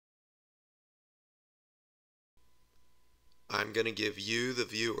I'm going to give you, the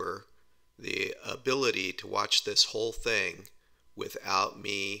viewer, the ability to watch this whole thing without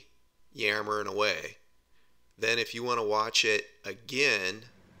me yammering away. Then if you want to watch it again,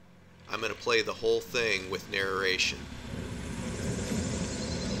 I'm going to play the whole thing with narration.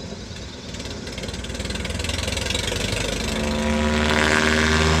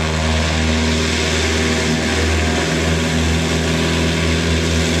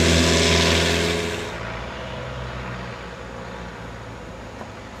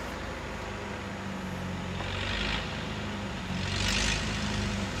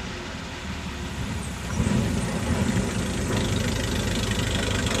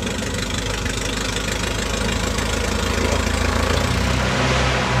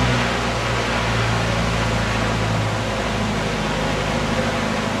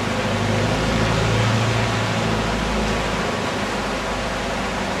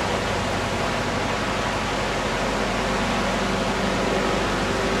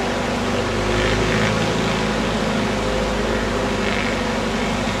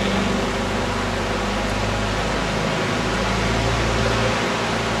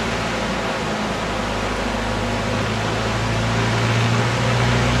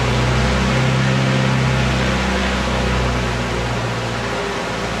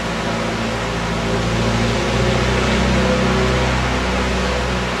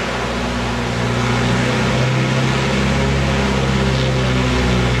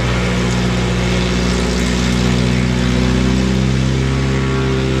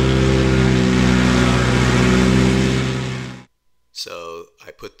 So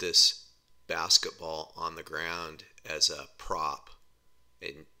I put this basketball on the ground as a prop,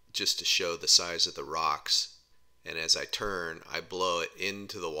 and just to show the size of the rocks. And as I turn, I blow it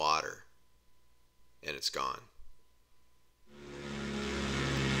into the water, and it's gone.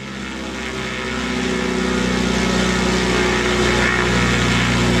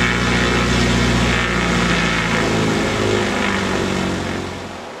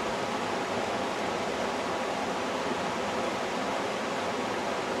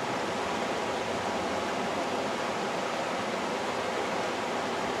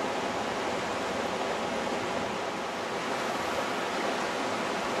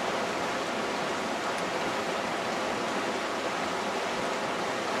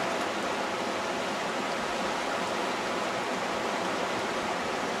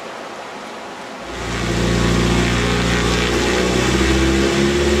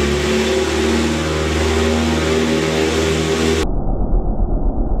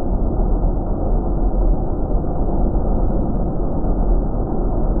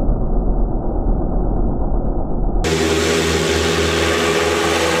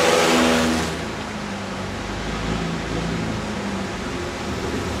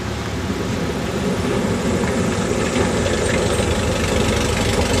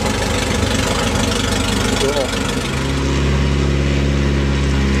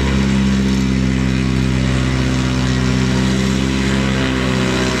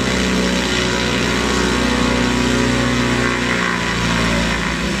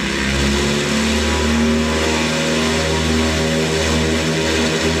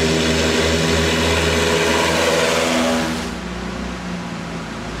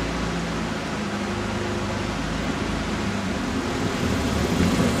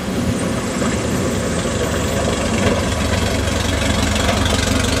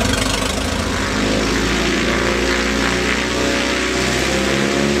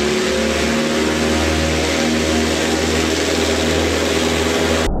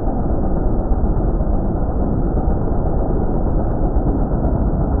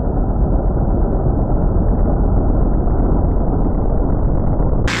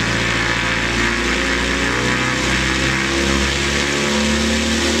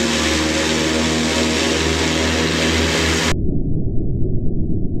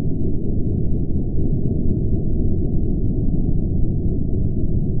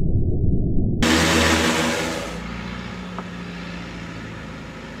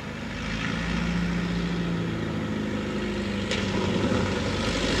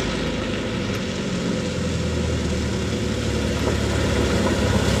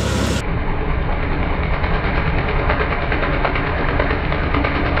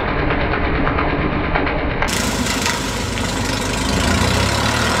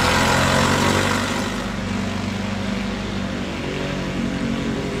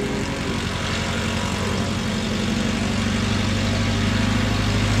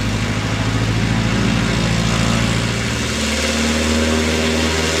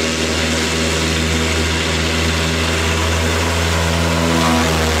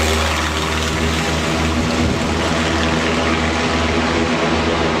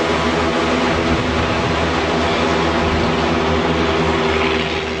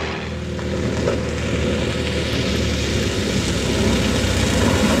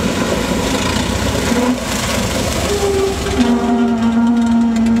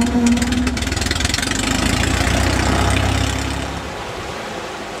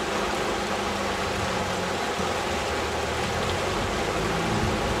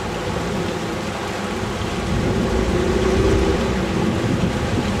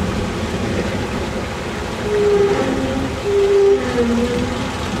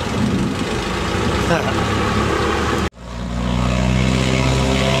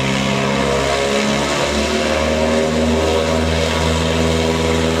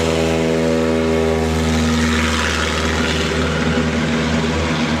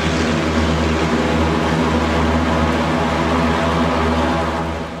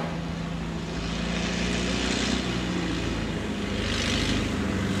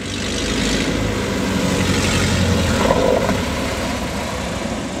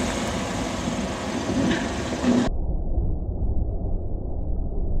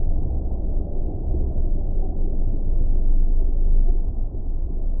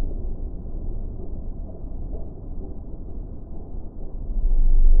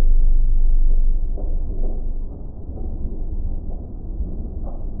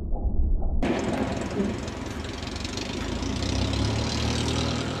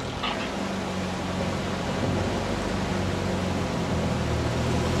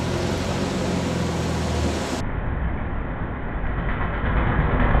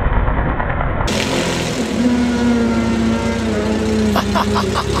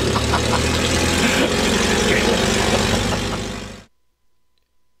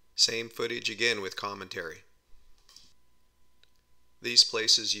 Same footage again with commentary. These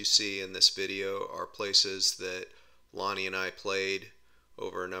places you see in this video are places that Lonnie and I played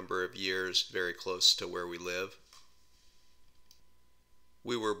over a number of years very close to where we live.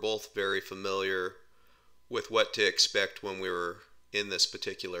 We were both very familiar with what to expect when we were in this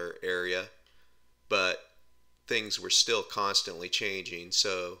particular area, but things were still constantly changing,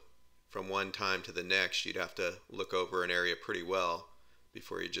 so from one time to the next you'd have to look over an area pretty well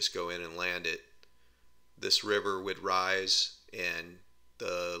before you just go in and land it. This river would rise and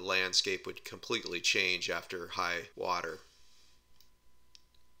the landscape would completely change after high water.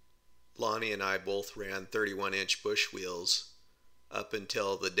 Lonnie and I both ran 31-inch bush wheels up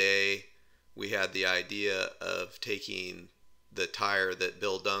until the day we had the idea of taking the tire that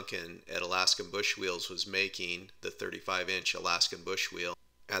Bill Duncan at Alaskan Bush Wheels was making, the 35-inch Alaskan bush wheel.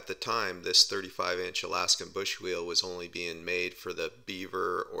 At the time, this 35-inch Alaskan bush wheel was only being made for the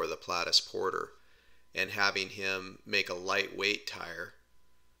Beaver or the Platus Porter, and having him make a lightweight tire,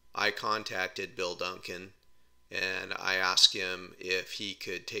 I contacted Bill Duncan and I asked him if he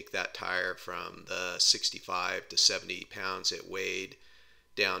could take that tire from the 65 to 70 pounds it weighed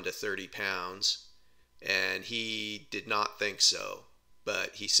down to 30 pounds, and he did not think so,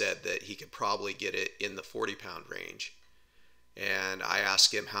 but he said that he could probably get it in the 40-pound range. And I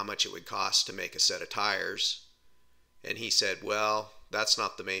asked him how much it would cost to make a set of tires, and he said, well, that's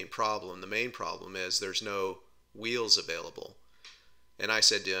not the main problem. The main problem is there's no wheels available. And I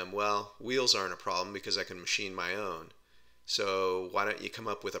said to him, well, wheels aren't a problem because I can machine my own. So why don't you come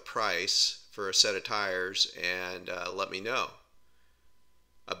up with a price for a set of tires and let me know.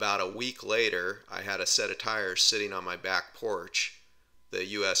 About a week later, I had a set of tires sitting on my back porch. The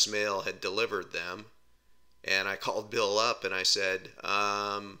U.S. mail had delivered them. And I called Bill up and I said,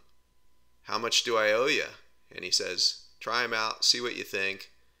 how much do I owe you? And he says, try them out, see what you think.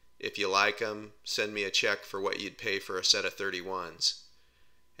 If you like them, send me a check for what you'd pay for a set of 31s.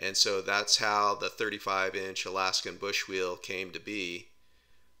 And so that's how the 35-inch Alaskan bush wheel came to be.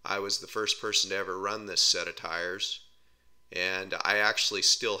 I was the first person to ever run this set of tires. And I actually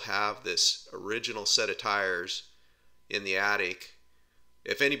still have this original set of tires in the attic.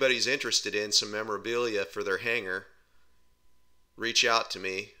 If anybody's interested in some memorabilia for their hangar, reach out to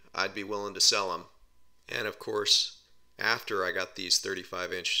me. I'd be willing to sell them. And of course, after I got these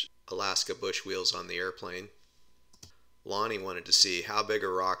 35-inch Alaska bush wheels on the airplane, Lonnie wanted to see how big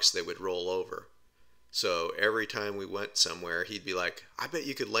of rocks they would roll over. So every time we went somewhere, he'd be like, I bet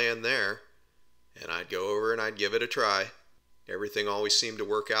you could land there. And I'd go over and I'd give it a try. Everything always seemed to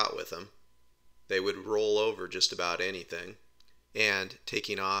work out with them. They would roll over just about anything. And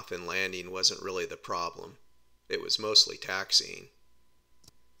taking off and landing wasn't really the problem. It was mostly taxiing.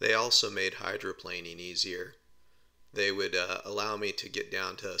 They also made hydroplaning easier. They would allow me to get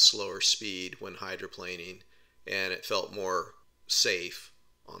down to a slower speed when hydroplaning, and it felt more safe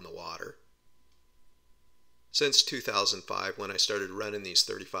on the water. Since 2005, when I started running these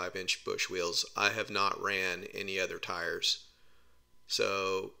 35-inch bush wheels, I have not ran any other tires.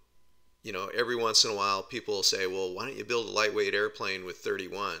 So, you know, every once in a while people will say, well, why don't you build a lightweight airplane with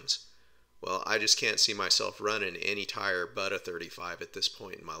 31s? Well, I just can't see myself running any tire but a 35 at this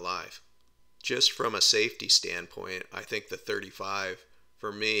point in my life. Just from a safety standpoint, I think the 35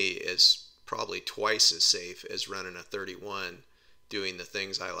 for me is probably twice as safe as running a 31 doing the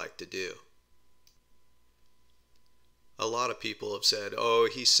things I like to do. A lot of people have said, oh,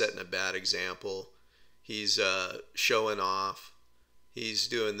 he's setting a bad example. He's showing off. He's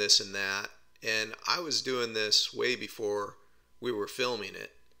doing this and that. And I was doing this way before we were filming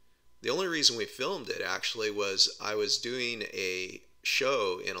it. The only reason we filmed it actually was I was doing a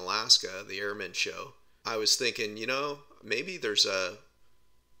show in Alaska, the Airman Show. I was thinking, you know, maybe there's a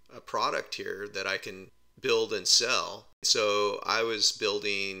product here that I can build and sell. So I was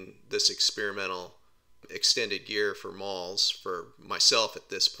building this experimental extended gear for malls for myself at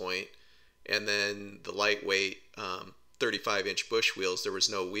this point, and then the lightweight 35-inch bush wheels, there was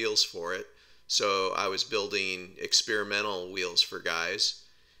no wheels for it, so I was building experimental wheels for guys.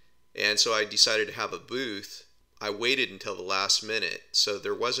 And so I decided to have a booth. I waited until the last minute, so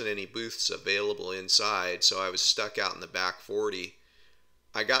there wasn't any booths available inside, so I was stuck out in the back 40.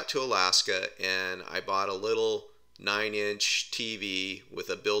 I got to Alaska and I bought a little 9-inch TV with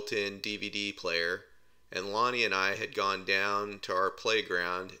a built-in DVD player, And Lonnie and I had gone down to our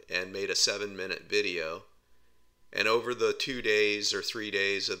playground and made a 7-minute video. And over the 2 days or 3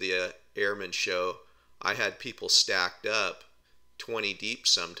 days of the Airman show, I had people stacked up 20 deep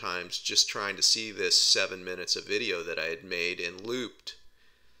sometimes just trying to see this 7 minutes of video that I had made and looped.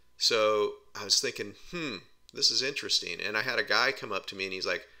 So I was thinking, this is interesting. And I had a guy come up to me and he's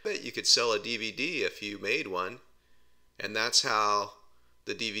like, I bet you could sell a DVD if you made one. And that's how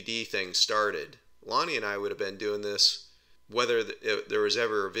the DVD thing started. Lonnie and I would have been doing this whether there was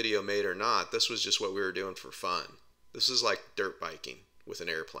ever a video made or not. This was just what we were doing for fun. This is like dirt biking with an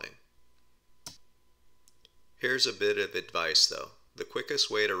airplane. Here's a bit of advice though. The quickest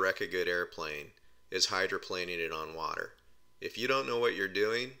way to wreck a good airplane is hydroplaning it on water. If you don't know what you're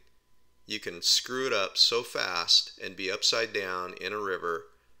doing, you can screw it up so fast and be upside down in a river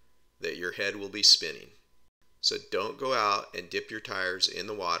that your head will be spinning. So don't go out and dip your tires in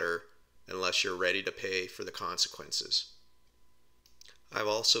the water unless you're ready to pay for the consequences. I've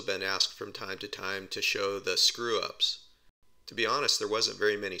also been asked from time to time to show the screw-ups. To be honest, there wasn't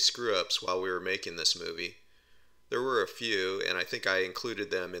very many screw-ups while we were making this movie. There were a few, and I think I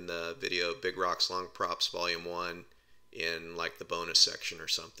included them in the video Big Rocks Long Props Volume 1 in like the bonus section or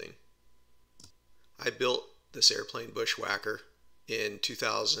something. I built this airplane Bushwacker in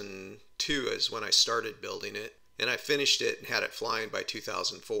 2002 is when I started building it, and I finished it and had it flying by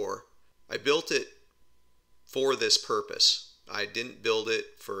 2004. I built it for this purpose. I didn't build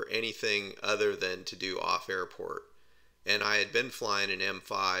it for anything other than to do off-airport. And I had been flying an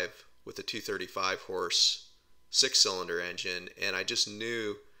M5 with a 235 horse 6-cylinder engine, and I just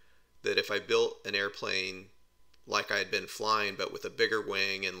knew that if I built an airplane like I had been flying but with a bigger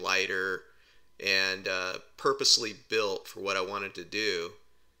wing and lighter and purposely built for what I wanted to do,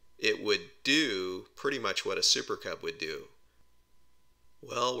 it would do pretty much what a Super Cub would do.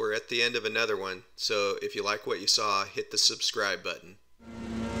 Well, we're at the end of another one, so if you like what you saw, hit the subscribe button.